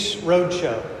Peeps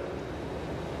Roadshow?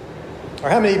 Or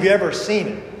how many of you ever seen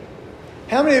it?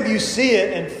 How many of you see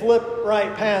it and flip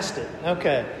right past it?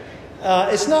 Okay.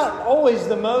 It's not always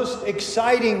the most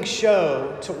exciting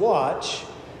show to watch,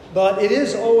 but it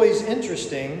is always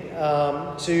interesting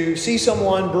to see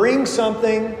someone bring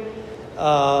something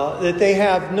that they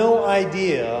have no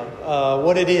idea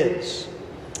what it is.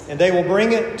 And they will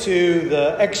bring it to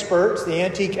the experts, the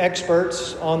antique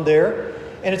experts on there.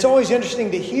 And it's always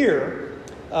interesting to hear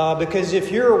because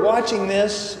if you're watching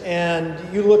this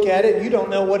and you look at it, you don't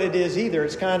know what it is either.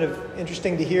 It's kind of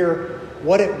interesting to hear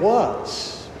what it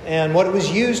was and what it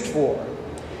was used for.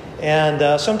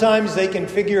 And sometimes they can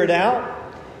figure it out.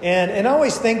 And I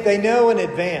always think they know in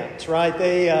advance, right?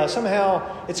 They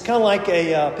somehow, it's kind of like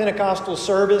a Pentecostal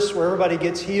service where everybody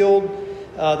gets healed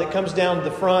that comes down to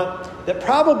the front. That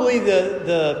probably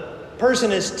the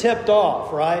person is tipped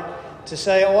off, right? To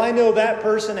say, oh, I know that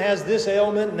person has this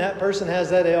ailment and that person has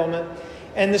that ailment.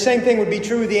 And the same thing would be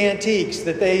true with the antiques,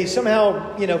 that they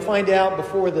somehow, find out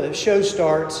before the show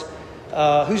starts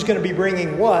who's going to be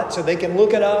bringing what, so they can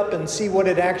look it up and see what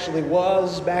it actually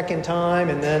was back in time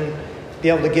and then be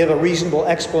able to give a reasonable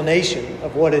explanation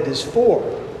of what it is for.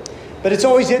 But it's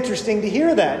always interesting to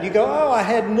hear that. You go, oh, I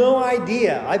had no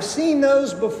idea. I've seen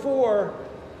those before,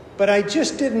 but I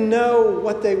just didn't know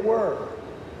what they were.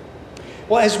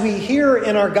 Well, as we hear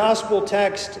in our gospel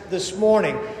text this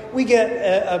morning, we get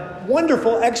a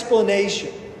wonderful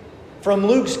explanation from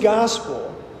Luke's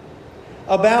gospel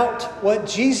about what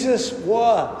Jesus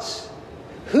was,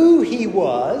 who he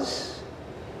was,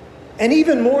 and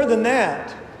even more than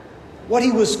that, what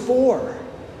he was for,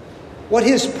 what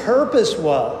his purpose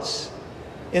was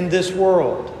in this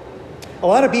world. A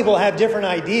lot of people have different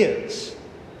ideas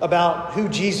about who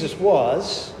Jesus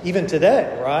was, even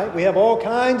today, right? We have all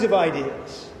kinds of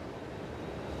ideas.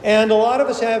 And a lot of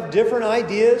us have different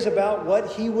ideas about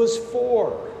what he was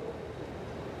for.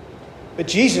 But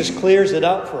Jesus clears it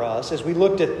up for us as we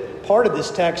looked at part of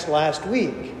this text last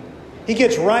week. He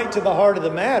gets right to the heart of the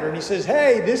matter and he says,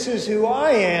 hey, this is who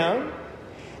I am,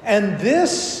 and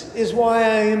this is why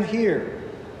I am here.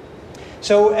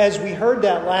 So as we heard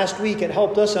that last week, it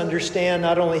helped us understand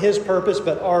not only his purpose,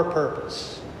 but our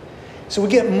purpose. So we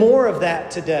get more of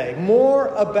that today, more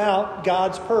about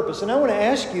God's purpose. And I want to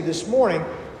ask you this morning,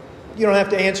 you don't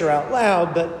have to answer out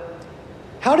loud, but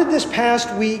how did this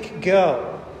past week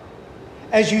go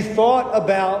as you thought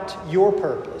about your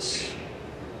purpose?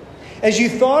 As you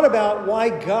thought about why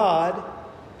God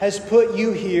has put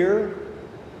you here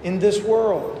in this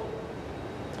world?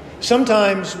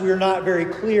 Sometimes we're not very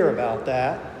clear about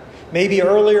that. Maybe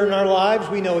earlier in our lives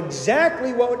we know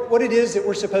exactly what it is that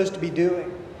we're supposed to be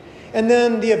doing. And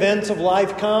then the events of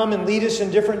life come and lead us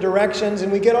in different directions and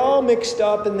we get all mixed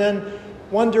up and then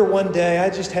wonder one day, I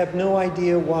just have no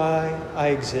idea why I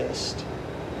exist.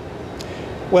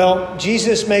 Well,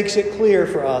 Jesus makes it clear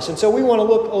for us. And so we want to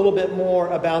look a little bit more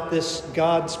about this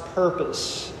God's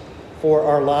purpose for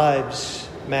our lives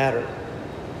matter.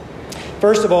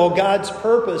 First of all, God's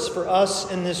purpose for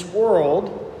us in this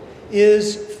world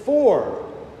is for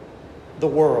the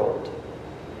world.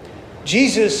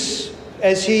 Jesus,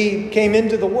 as he came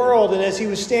into the world and as he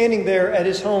was standing there at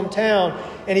his hometown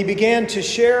and he began to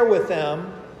share with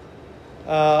them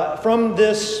from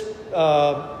this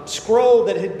scroll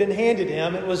that had been handed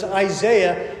him. It was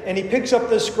Isaiah, and he picks up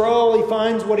the scroll, he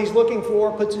finds what he's looking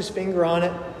for, puts his finger on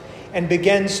it, and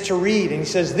begins to read. And he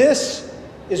says, this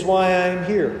is why I am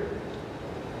here.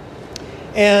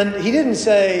 And he didn't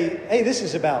say, hey, this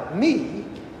is about me.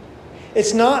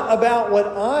 It's not about what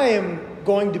I am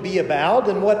going to be about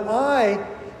and what I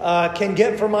can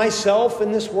get for myself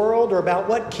in this world, or about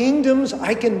what kingdoms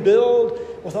I can build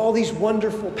with all these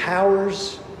wonderful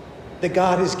powers that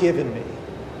God has given me.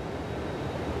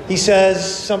 He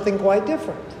says something quite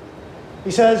different.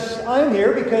 He says, I'm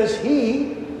here because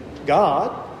he,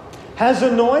 God, has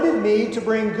anointed me to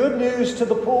bring good news to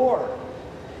the poor.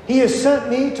 He has sent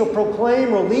me to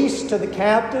proclaim release to the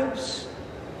captives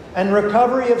and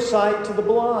recovery of sight to the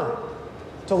blind,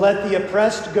 to let the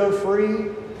oppressed go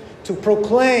free, to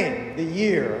proclaim the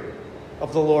year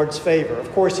of the Lord's favor.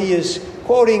 Of course, he is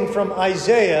quoting from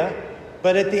Isaiah,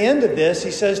 but at the end of this,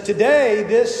 he says, today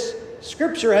this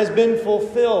scripture has been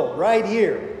fulfilled right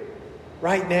here,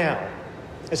 right now.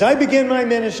 As I begin my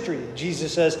ministry,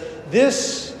 Jesus says,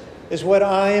 this is what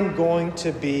I am going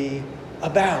to be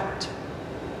about.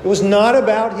 It was not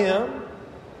about him,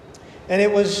 and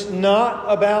it was not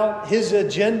about his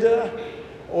agenda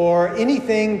or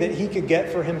anything that he could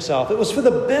get for himself. It was for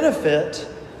the benefit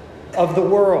of the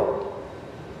world.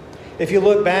 If you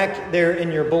look back there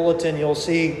in your bulletin, you'll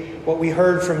see what we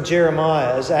heard from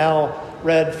Jeremiah as Al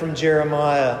read from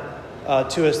Jeremiah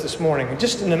to us this morning.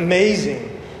 Just an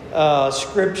amazing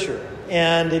scripture.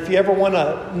 And if you ever want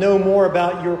to know more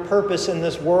about your purpose in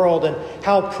this world and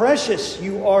how precious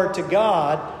you are to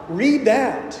God, read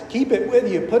that. Keep it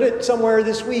with you. Put it somewhere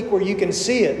this week where you can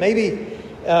see it. Maybe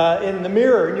in the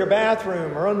mirror in your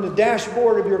bathroom or on the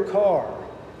dashboard of your car.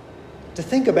 To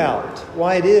think about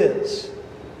why it is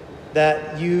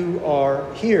that you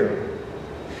are here.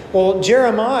 Well,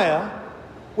 Jeremiah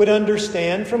would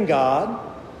understand from God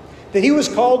that he was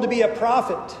called to be a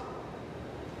prophet.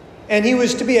 And he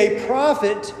was to be a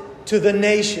prophet to the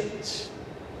nations.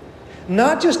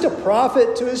 Not just a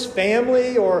prophet to his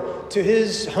family or to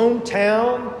his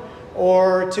hometown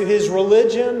or to his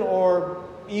religion or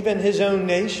even his own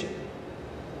nation,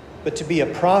 but to be a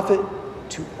prophet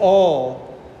to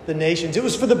all the nations. It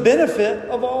was for the benefit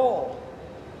of all.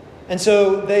 And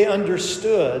so they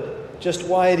understood just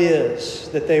why it is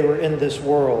that they were in this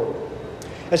world.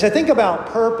 As I think about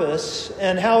purpose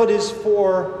and how it is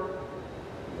for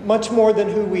much more than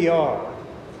who we are,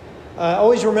 I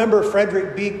always remember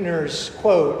Frederick Buechner's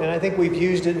quote, and I think we've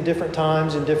used it in different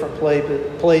times in different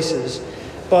places.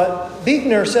 But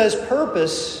Buechner says,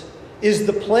 purpose is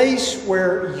the place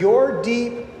where your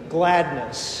deep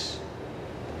gladness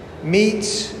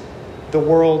meets the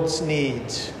world's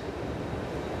needs.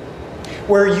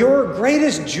 Where your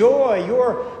greatest joy,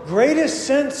 your greatest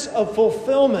sense of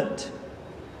fulfillment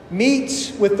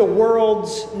meets with the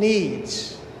world's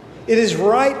needs. It is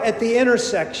right at the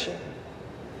intersection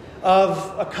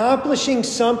of accomplishing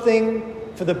something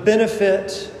for the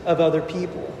benefit of other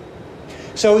people.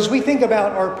 So as we think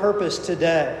about our purpose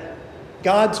today,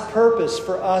 God's purpose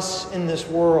for us in this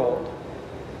world,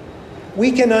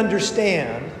 we can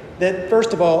understand that,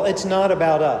 first of all, it's not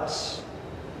about us.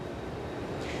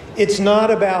 It's not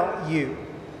about you.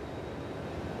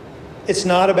 It's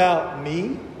not about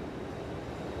me.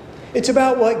 It's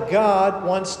about what God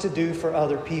wants to do for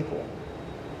other people.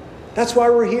 That's why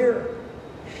we're here.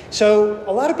 So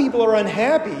a lot of people are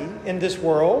unhappy in this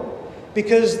world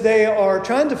because they are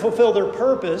trying to fulfill their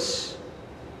purpose,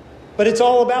 but it's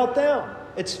all about them.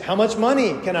 It's how much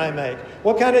money can I make?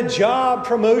 What kind of job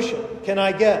promotion can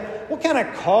I get? What kind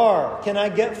of car can I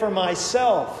get for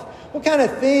myself? What kind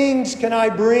of things can I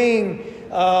bring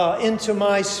into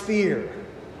my sphere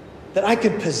that I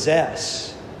could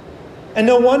possess? And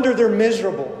no wonder they're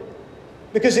miserable,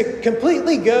 because it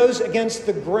completely goes against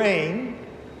the grain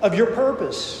of your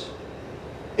purpose.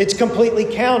 It's completely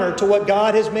counter to what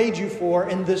God has made you for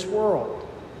in this world.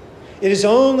 It is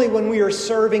only when we are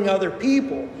serving other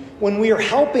people, when we are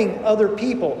helping other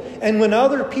people, and when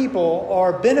other people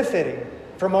are benefiting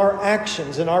from our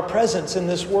actions and our presence in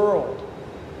this world,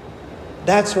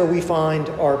 that's where we find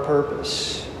our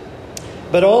purpose.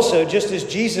 But also, just as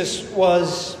Jesus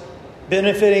was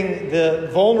benefiting the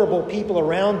vulnerable people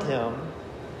around him,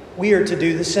 we are to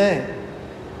do the same.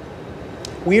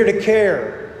 We are to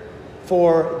care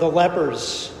for the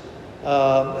lepers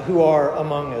who are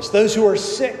among us, those who are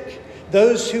sick,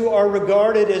 those who are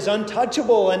regarded as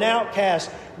untouchable and outcast.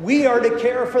 We are to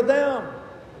care for them.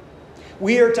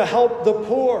 We are to help the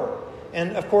poor.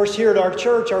 And of course, here at our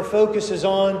church, our focus is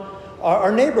on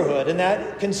our neighborhood, and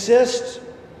that consists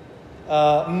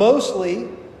mostly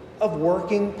of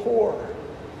working poor.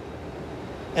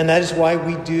 And that is why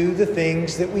we do the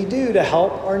things that we do to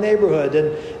help our neighborhood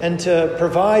and to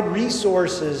provide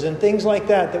resources and things like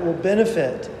that that will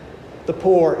benefit the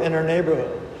poor in our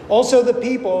neighborhood. Also the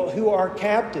people who are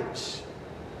captives,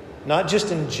 not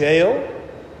just in jail,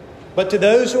 but to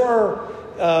those who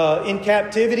are in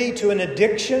captivity to an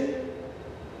addiction,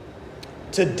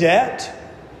 to debt,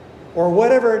 or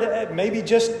whatever, maybe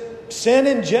just sin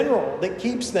in general that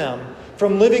keeps them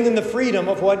from living in the freedom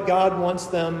of what God wants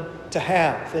them to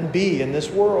have and be in this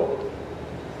world.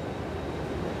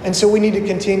 And so we need to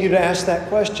continue to ask that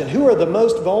question. Who are the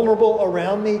most vulnerable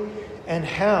around me, and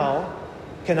how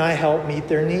can I help meet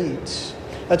their needs?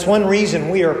 That's one reason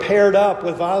we are paired up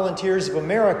with Volunteers of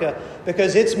America,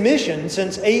 because its mission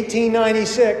since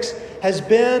 1896 has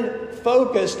been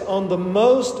focused on the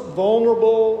most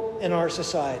vulnerable in our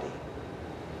society.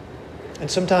 And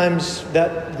sometimes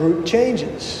that group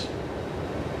changes,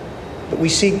 but we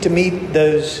seek to meet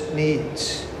those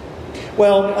needs.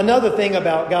 Well, another thing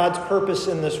about God's purpose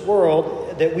in this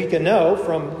world that we can know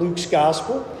from Luke's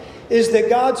gospel is that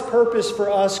God's purpose for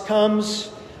us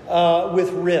comes with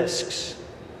risks.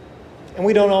 And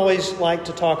we don't always like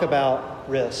to talk about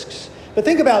risks. But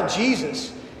think about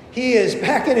Jesus. He is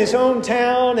back in his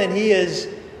hometown, and he is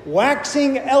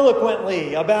waxing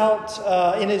eloquently about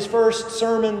in his first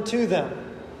sermon to them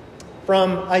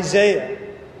from Isaiah.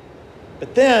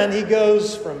 But then he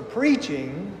goes from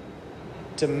preaching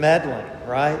to meddling,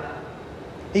 right?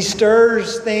 He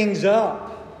stirs things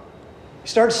up. He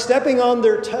starts stepping on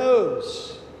their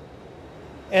toes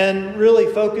and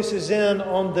really focuses in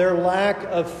on their lack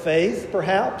of faith,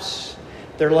 perhaps,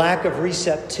 their lack of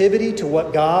receptivity to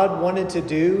what God wanted to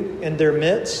do in their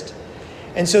midst.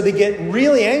 And so they get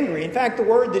really angry. In fact, the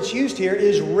word that's used here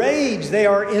is rage. They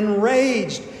are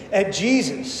enraged at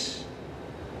Jesus.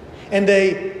 And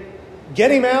they get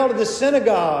him out of the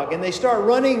synagogue, and they start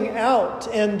running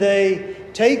out, and they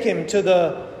take him to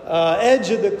the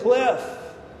edge of the cliff,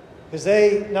 because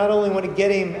they not only want to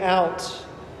get him out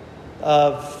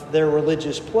of their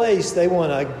religious place, they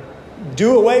want to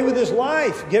do away with his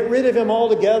life, get rid of him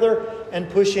altogether, and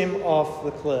push him off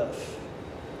the cliff.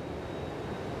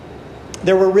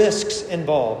 There were risks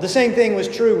involved. The same thing was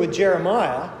true with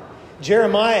Jeremiah.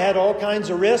 Jeremiah had all kinds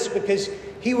of risks because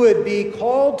he would be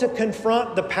called to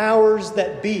confront the powers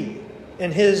that be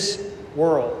in his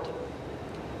world.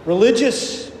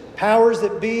 Religious powers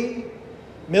that be,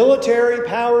 military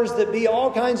powers that be,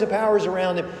 all kinds of powers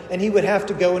around him, and he would have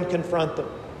to go and confront them.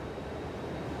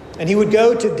 And he would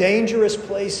go to dangerous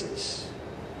places.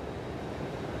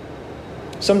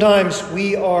 Sometimes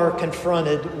we are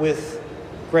confronted with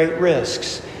great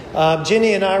risks.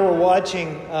 Jenny and I were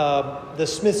watching the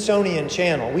Smithsonian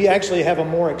Channel. We actually have a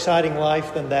more exciting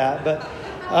life than that, but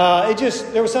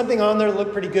there was something on there that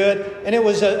looked pretty good, and it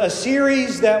was a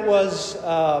series that was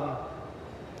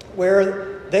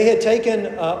where they had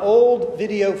taken old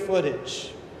video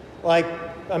footage.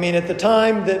 At the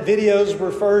time that videos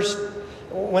were first,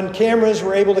 when cameras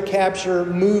were able to capture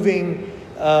moving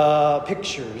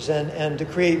pictures and to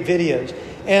create videos.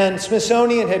 And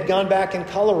Smithsonian had gone back and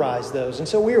colorized those. And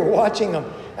so we were watching them.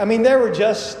 They were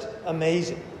just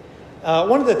amazing.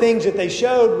 One of the things that they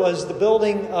showed was the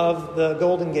building of the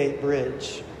Golden Gate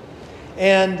Bridge.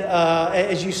 And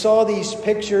as you saw these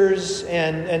pictures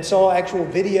and saw actual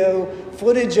video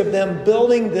footage of them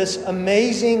building this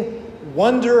amazing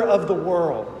wonder of the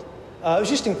world, it was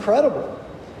just incredible.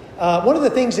 One of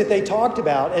the things that they talked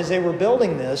about as they were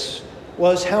building this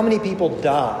was how many people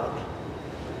died.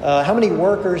 How many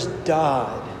workers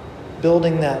died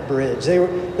building that bridge. They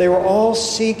were all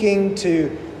seeking to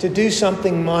do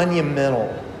something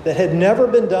monumental that had never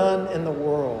been done in the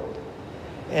world.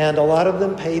 And a lot of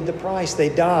them paid the price. They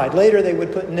died. Later they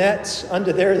would put nets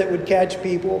under there that would catch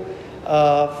people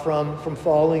from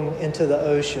falling into the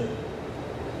ocean.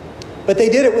 But they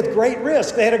did it with great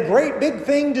risk. They had a great big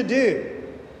thing to do,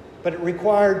 but it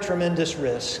required tremendous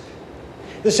risk.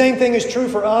 The same thing is true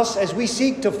for us as we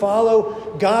seek to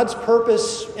follow God's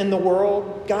purpose in the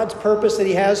world, God's purpose that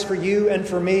He has for you and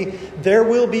for me. There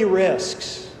will be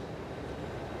risks.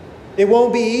 It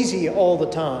won't be easy all the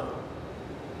time.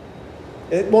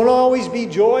 It won't always be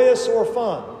joyous or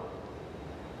fun.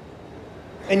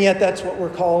 And yet that's what we're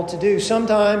called to do.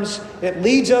 Sometimes it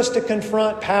leads us to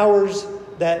confront powers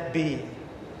that be.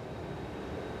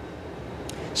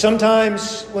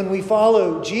 Sometimes when we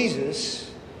follow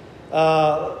Jesus,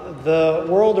 the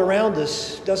world around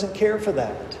us doesn't care for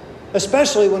that.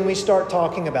 Especially when we start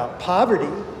talking about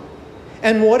poverty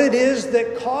and what it is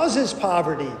that causes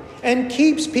poverty and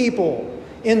keeps people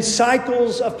in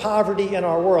cycles of poverty in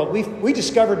our world. We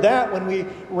discovered that when we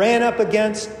ran up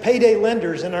against payday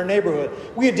lenders in our neighborhood.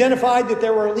 We identified that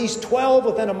there were at least 12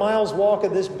 within a mile's walk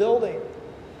of this building.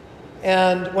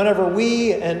 And whenever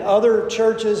we and other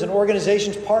churches and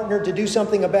organizations partnered to do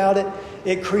something about it,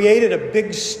 it created a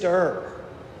big stir.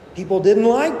 People didn't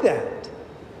like that.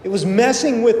 It was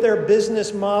messing with their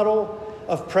business model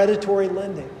of predatory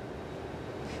lending.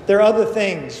 There are other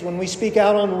things when we speak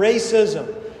out on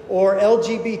racism or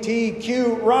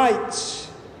LGBTQ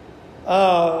rights.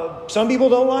 Some people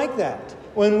don't like that.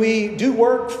 When we do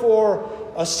work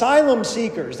for asylum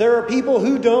seekers, there are people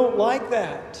who don't like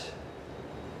that.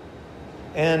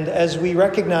 And as we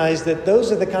recognize that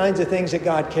those are the kinds of things that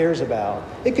God cares about,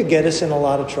 it could get us in a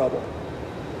lot of trouble.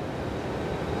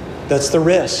 That's the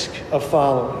risk of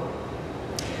following.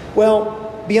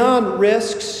 Well, beyond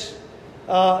risks,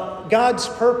 God's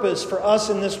purpose for us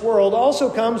in this world also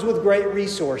comes with great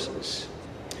resources.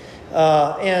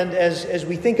 And as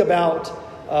we think about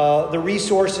the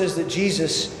resources that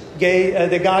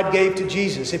that God gave to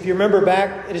Jesus, if you remember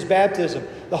back at His baptism,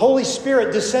 the Holy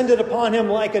Spirit descended upon Him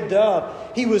like a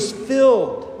dove. He was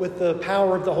filled with the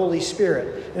power of the Holy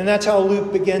Spirit. And that's how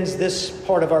Luke begins this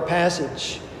part of our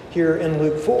passage here in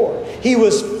Luke 4. He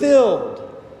was filled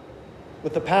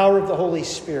with the power of the Holy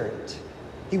Spirit.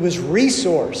 He was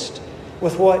resourced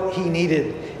with what he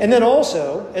needed. And then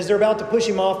also, as they're about to push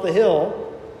him off the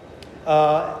hill,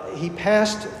 he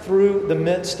passed through the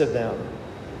midst of them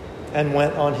and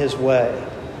went on his way.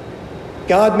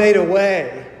 God made a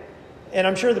way. And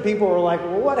I'm sure the people were like,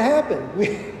 well, what happened?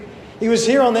 He was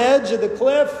here on the edge of the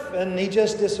cliff and he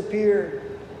just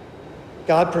disappeared.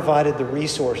 God provided the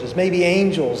resources, maybe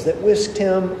angels that whisked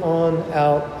him on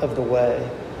out of the way.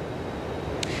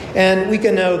 And we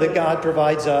can know that God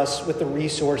provides us with the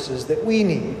resources that we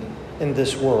need in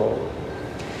this world.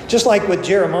 Just like with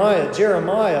Jeremiah,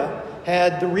 Jeremiah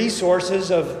had the resources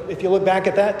of, if you look back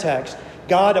at that text,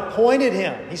 God appointed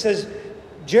him. He says,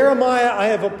 Jeremiah, I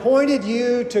have appointed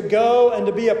you to go and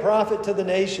to be a prophet to the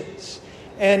nations.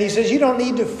 And he says, you don't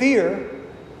need to fear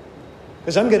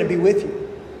because I'm going to be with you.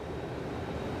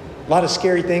 A lot of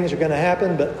scary things are going to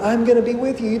happen, but I'm going to be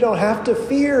with you. You don't have to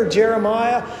fear,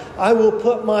 Jeremiah. I will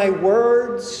put my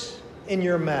words in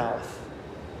your mouth.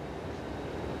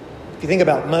 If you think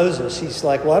about Moses, he's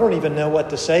like, well, I don't even know what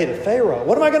to say to Pharaoh.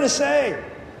 What am I going to say?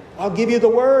 I'll give you the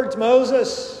words,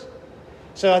 Moses.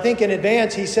 So I think in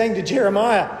advance he's saying to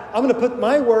Jeremiah, I'm going to put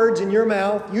my words in your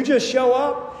mouth. You just show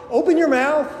up, open your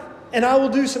mouth, and I will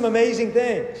do some amazing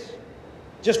things.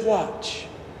 Just watch.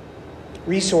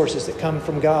 Resources that come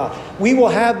from God. We will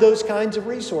have those kinds of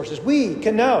resources. We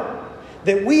can know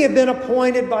that we have been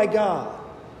appointed by God.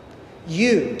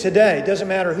 You today, doesn't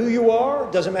matter who you are,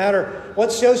 doesn't matter what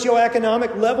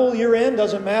socioeconomic level you're in,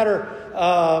 doesn't matter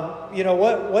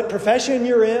what profession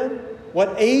you're in,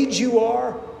 what age you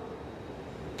are,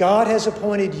 God has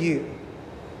appointed you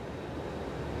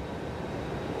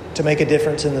to make a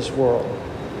difference in this world.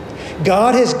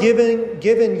 God has given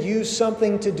you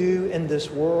something to do in this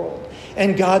world.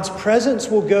 And God's presence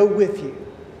will go with you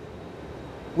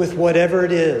with whatever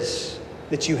it is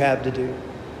that you have to do.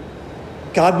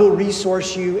 God will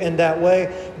resource you in that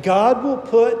way. God will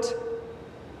put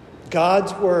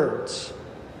God's words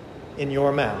in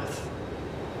your mouth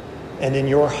and in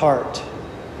your heart.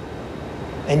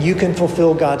 And you can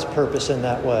fulfill God's purpose in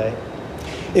that way.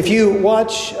 If you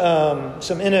watch some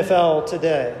NFL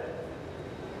today,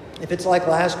 if it's like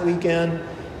last weekend,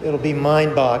 it'll be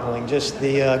mind-boggling. Just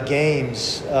the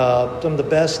games, some of the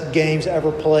best games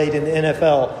ever played in the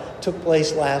NFL took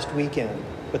place last weekend.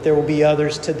 But there will be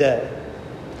others today.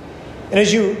 And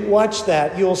as you watch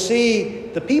that, you'll see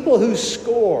the people who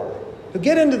score, who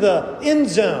get into the end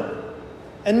zone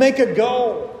and make a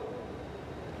goal,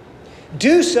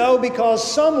 do so because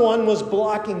someone was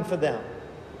blocking for them.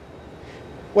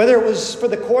 Whether it was for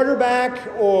the quarterback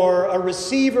or a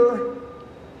receiver,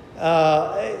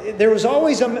 there was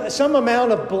always some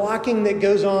amount of blocking that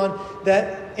goes on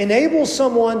that enables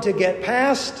someone to get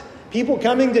past people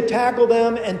coming to tackle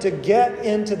them and to get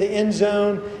into the end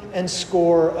zone and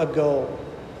score a goal.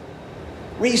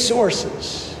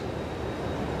 Resources.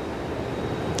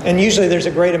 And usually there's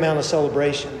a great amount of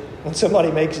celebration when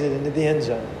somebody makes it into the end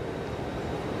zone.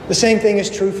 The same thing is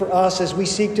true for us as we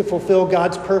seek to fulfill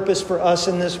God's purpose for us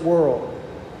in this world.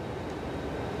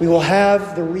 We will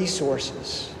have the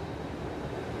resources,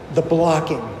 the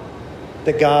blocking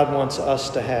that God wants us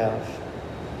to have.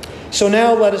 So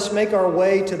now let us make our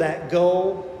way to that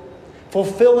goal,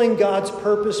 fulfilling God's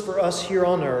purpose for us here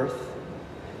on earth,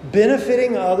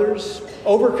 benefiting others,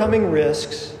 overcoming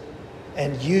risks,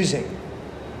 and using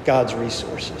God's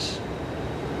resources.